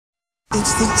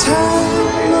It's the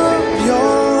time of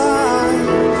your life.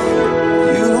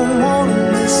 You don't want to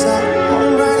miss out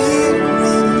on right here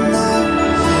and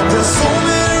now. There's so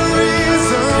many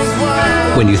reasons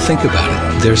why. When you think about it,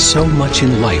 there's so much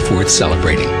in life worth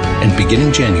celebrating. And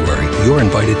beginning January, you're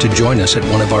invited to join us at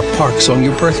one of our parks on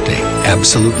your birthday,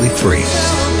 absolutely free.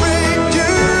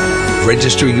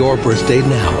 Register your birthday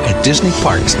now at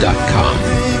DisneyParks.com.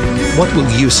 What will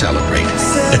you celebrate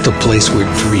at the place where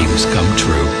dreams come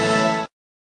true?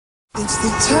 It's the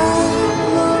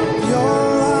time of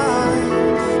your life.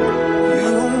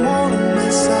 You don't want to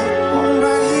miss out on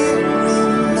right here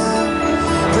and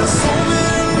now. There's so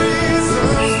many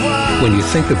reasons why. When you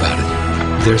think about it,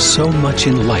 there's so much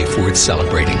in life worth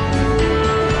celebrating.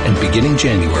 And beginning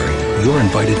January, you're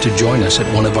invited to join us at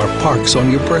one of our parks on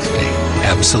your birthday,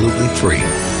 absolutely free.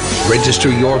 Register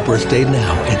your birthday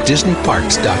now at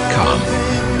DisneyParks.com.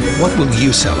 What will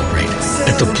you celebrate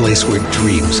at the place where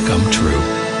dreams come true?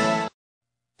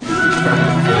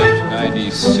 Page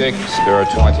 96, there are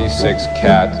 26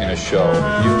 cats in a show.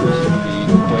 Use the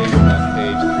equation on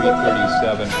page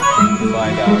 337 to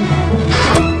find out.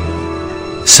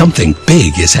 Something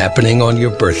big is happening on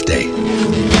your birthday.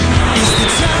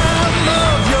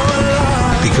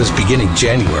 Because beginning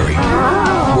January,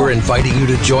 we're inviting you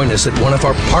to join us at one of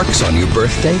our parks on your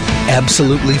birthday,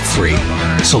 absolutely free.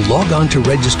 So log on to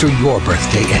register your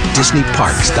birthday at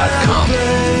DisneyParks.com.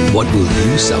 What will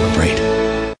you celebrate?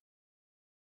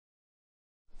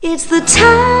 It's the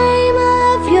time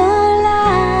of your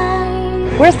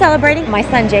life. We're celebrating my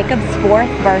son Jacob's 4th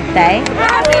birthday.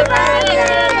 Happy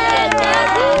birthday,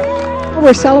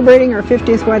 We're celebrating our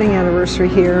 50th wedding anniversary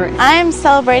here. I'm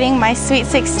celebrating my Sweet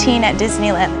 16 at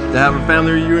Disneyland. To have a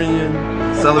family reunion,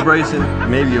 celebration,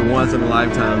 maybe a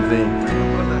once-in-a-lifetime thing.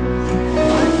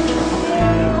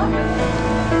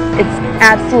 It's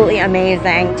absolutely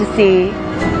amazing to see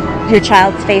your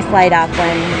child's face light up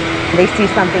when they see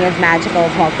something as magical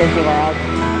as Walt Disney World.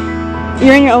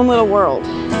 You're in your own little world,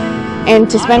 and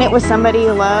to spend it with somebody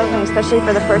you love, and especially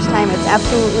for the first time, it's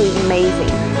absolutely amazing.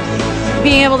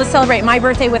 Being able to celebrate my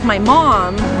birthday with my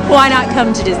mom, why not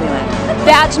come to Disneyland?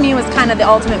 That to me was kind of the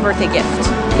ultimate birthday gift.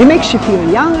 It makes you feel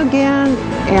young again,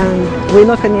 and we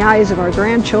look in the eyes of our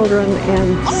grandchildren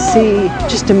and see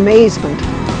just amazement.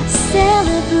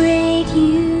 Celebrate.